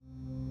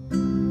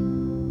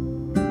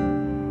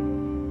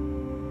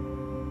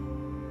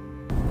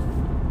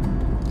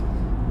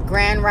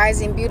Grand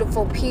Rising,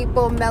 beautiful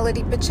people.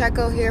 Melody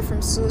Pacheco here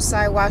from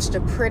Suicide Watch the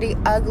Pretty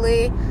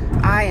Ugly.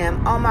 I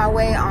am on my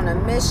way on a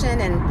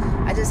mission, and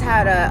I just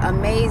had an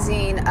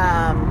amazing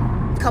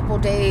couple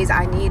days.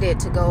 I needed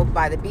to go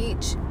by the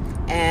beach,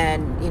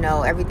 and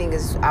everything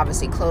is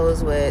obviously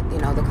closed with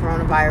the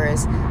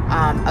coronavirus,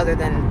 other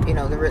than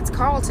the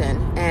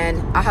Ritz-Carlton.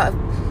 And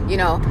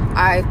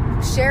I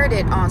shared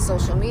it on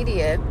social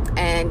media,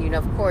 and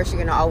of course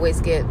you're gonna always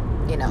get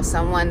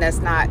someone that's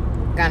not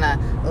gonna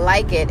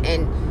like it.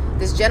 And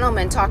this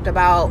gentleman talked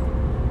about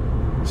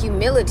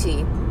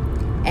humility,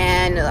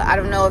 and I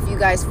don't know if you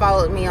guys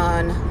followed me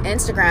on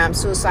Instagram,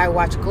 Suicide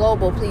Watch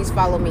Global. Please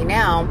follow me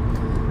now,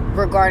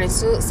 regarding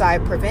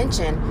suicide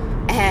prevention.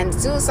 And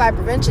suicide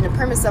prevention, the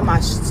premise of my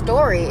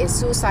story is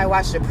Suicide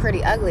Watch the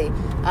Pretty Ugly.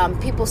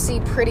 People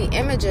see pretty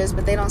images,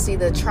 but they don't see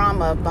the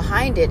trauma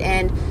behind it.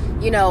 And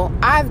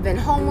I've been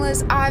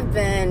homeless. I've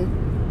been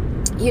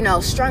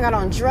strung out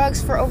on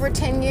drugs for over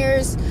 10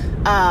 years.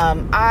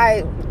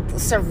 I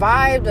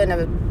survived an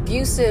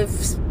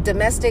abusive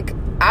domestic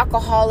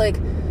alcoholic,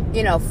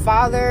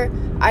 father.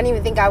 I didn't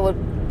even think I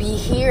would be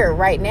here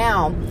right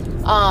now.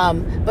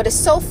 But it's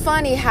so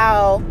funny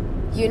how,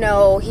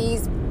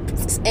 he's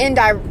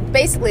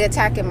basically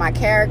attacking my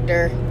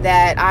character,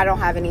 that I don't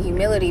have any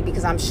humility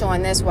because I'm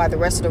showing this while the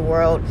rest of the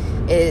world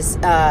is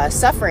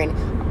suffering.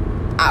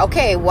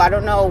 Okay, well, I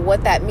don't know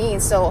what that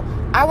means. So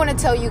I want to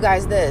tell you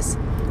guys this.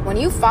 When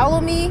you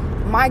follow me,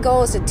 my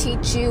goal is to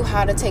teach you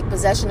how to take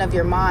possession of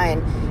your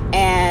mind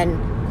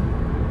and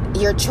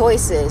your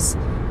choices.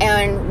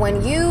 And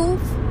when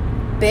you've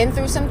been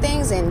through some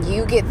things and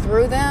you get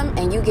through them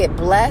and you get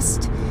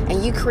blessed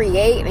and you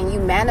create and you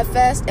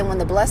manifest, and when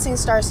the blessing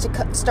start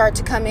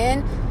to come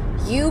in,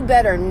 you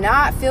better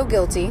not feel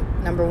guilty.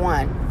 Number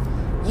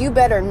one, you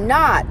better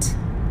not.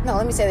 No,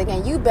 let me say it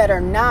again. You better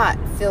not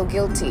feel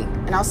guilty.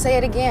 And I'll say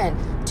it again.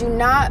 Do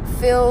not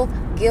feel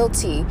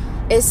guilty.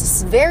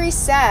 It's very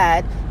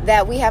sad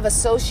that we have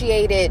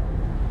associated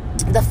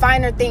the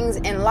finer things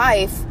in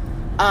life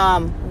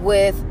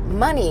with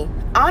money.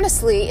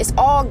 Honestly, it's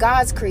all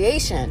God's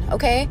creation,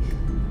 okay?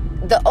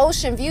 The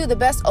ocean view, the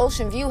best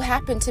ocean view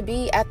happened to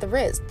be at the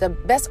Ritz. The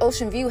best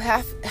ocean view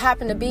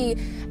happened to be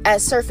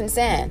at Surf and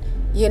Sand,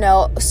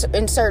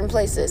 in certain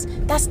places.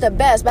 That's the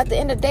best. But at the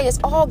end of the day, it's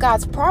all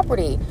God's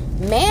property.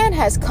 Man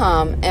has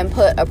come and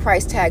put a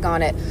price tag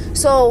on it.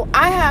 So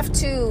I have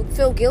to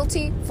feel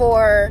guilty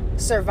for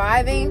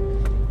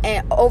surviving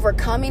and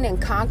overcoming and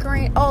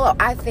conquering. Oh,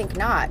 I think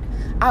not.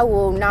 I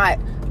will not.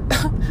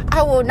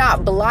 I will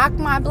not block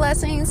my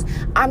blessings.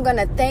 I'm going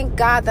to thank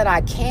God that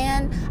I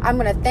can. I'm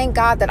going to thank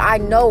God that I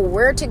know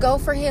where to go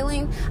for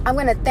healing. I'm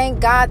going to thank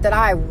God that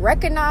I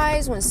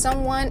recognize when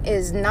someone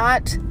is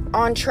not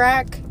on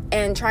track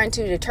and trying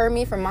to deter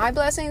me from my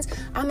blessings.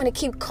 I'm going to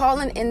keep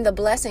calling in the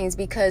blessings,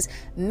 because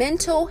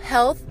mental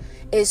health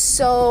is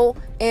so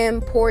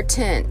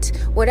important.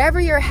 Whatever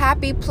your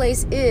happy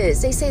place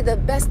is, they say the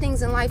best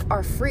things in life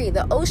are free.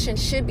 The ocean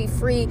should be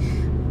free,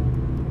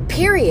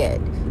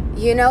 period.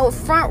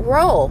 Front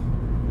row.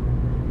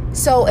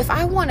 So if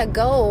I want to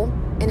go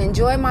and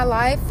enjoy my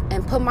life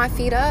and put my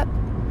feet up,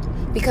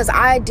 because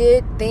I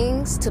did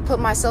things to put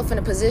myself in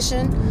a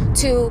position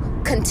to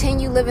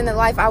continue living the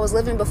life I was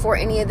living before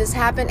any of this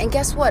happened. And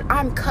guess what?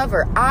 I'm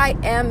covered. I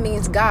am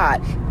means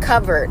God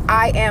covered.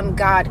 I am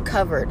God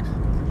covered.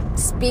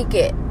 Speak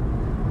it.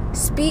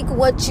 Speak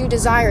what you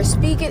desire.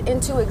 Speak it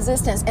into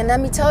existence. And let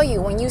me tell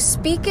you, when you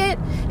speak it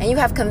and you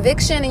have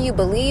conviction and you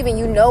believe and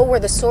you know where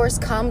the source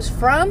comes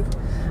from,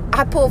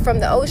 I pull from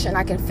the ocean.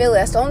 I can feel it.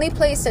 That's the only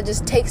place that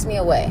just takes me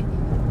away.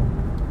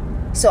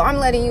 So I'm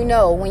letting you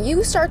know, when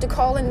you start to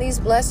call in these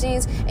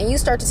blessings and you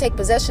start to take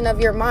possession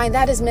of your mind,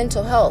 that is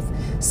mental health,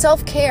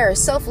 self-care,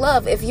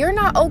 self-love. If you're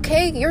not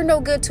okay, you're no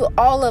good to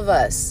all of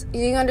us.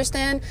 You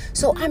understand?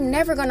 So I'm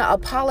never going to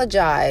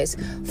apologize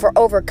for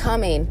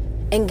overcoming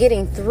and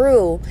getting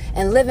through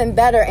and living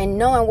better and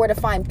knowing where to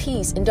find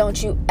peace. And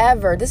don't you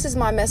ever, this is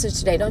my message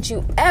today, don't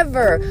you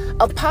ever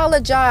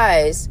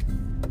apologize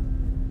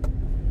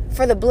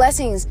for the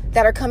blessings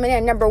that are coming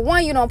in. Number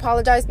one, you don't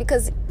apologize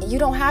because you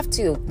don't have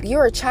to.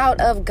 You're a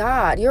child of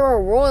God. You're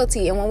a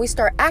royalty. And when we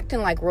start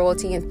acting like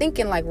royalty and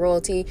thinking like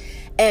royalty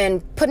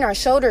and putting our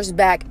shoulders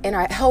back and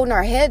holding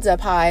our heads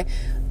up high,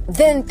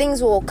 then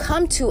things will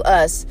come to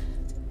us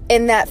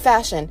in that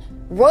fashion.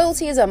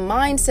 Royalty is a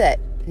mindset.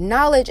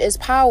 Knowledge is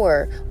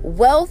power.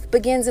 Wealth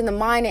begins in the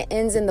mind and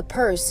ends in the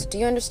purse. Do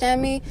you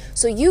understand me?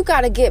 So you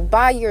got to get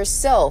by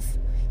yourself.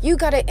 You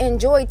got to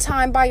enjoy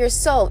time by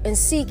yourself and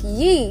seek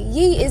ye.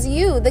 Ye is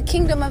you, the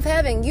kingdom of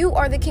heaven. You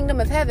are the kingdom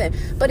of heaven.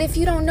 But if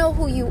you don't know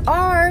who you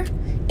are,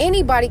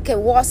 anybody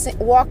can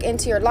walk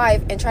into your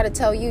life and try to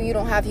tell you you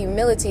don't have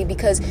humility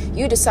because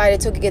you decided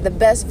to get the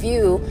best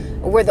view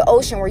where the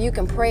ocean, where you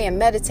can pray and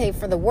meditate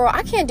for the world.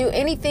 I can't do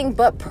anything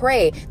but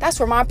pray. That's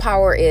where my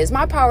power is.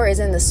 My power is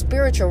in the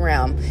spiritual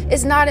realm.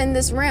 It's not in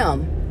this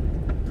realm.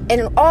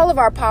 And all of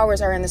our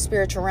powers are in the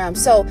spiritual realm.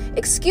 So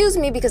excuse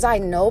me because I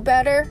know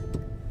better.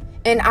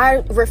 And I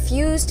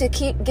refuse to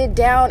get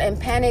down and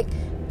panic.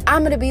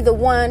 I'm going to be the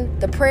one,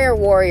 the prayer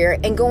warrior,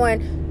 and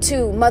going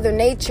to Mother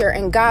Nature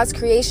and God's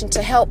creation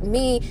to help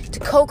me to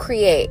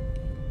co-create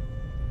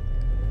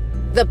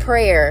the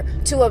prayer,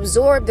 to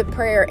absorb the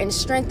prayer and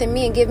strengthen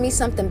me and give me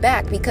something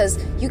back,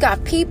 because you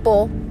got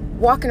people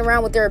walking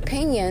around with their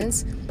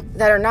opinions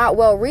that are not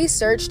well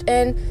researched,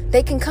 and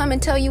they can come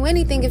and tell you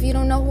anything if you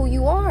don't know who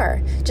you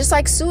are. Just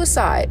like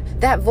suicide,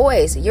 that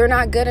voice, you're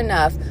not good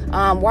enough.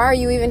 Why are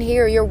you even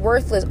here? You're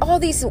worthless. All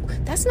these,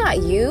 that's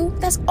not you.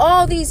 That's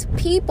all these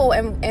people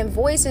and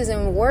voices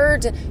and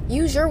words.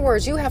 Use your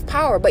words. You have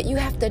power, but you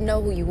have to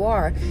know who you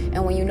are.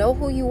 And when you know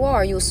who you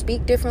are, you'll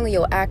speak differently,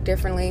 you'll act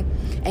differently,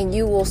 and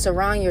you will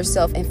surround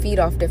yourself and feed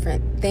off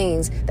different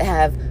things that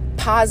have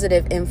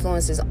positive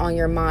influences on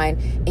your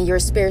mind and your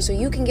spirit, so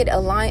you can get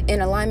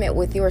in alignment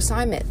with your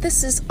assignment.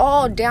 This is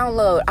all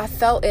download. I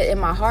felt it in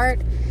my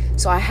heart,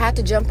 so I had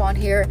to jump on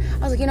here. I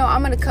was like,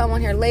 I'm going to come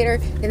on here later,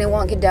 then it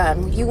won't get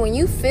done. When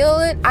you feel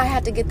it, I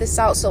had to get this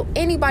out. So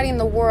anybody in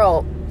the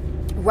world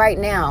right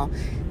now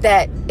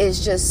that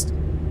is just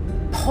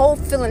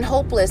feeling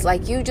hopeless,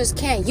 like you just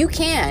can't, you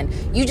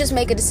just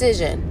make a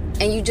decision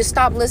and you just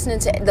stop listening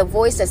to the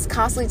voice that's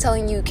constantly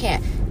telling you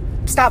can't.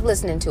 Stop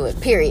listening to it,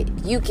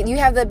 period. You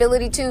have the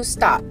ability to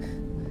stop.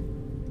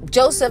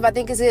 Joseph, I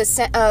think hit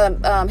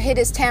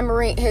his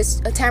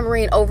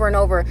tambourine over and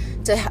over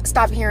to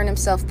stop hearing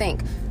himself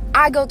think.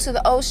 I go to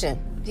the ocean.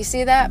 You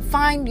see that?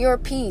 Find your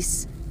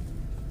peace.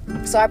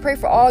 So I pray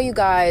for all you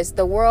guys,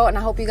 the world, and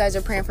I hope you guys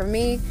are praying for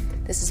me.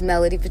 This is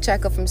Melody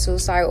Pacheco from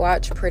Suicide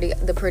Watch,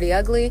 the Pretty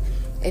Ugly.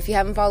 If you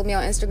haven't followed me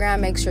on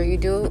Instagram, make sure you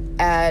do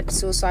at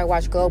Suicide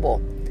Watch Global.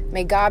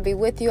 May God be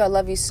with you. I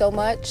love you so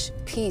much.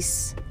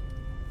 Peace.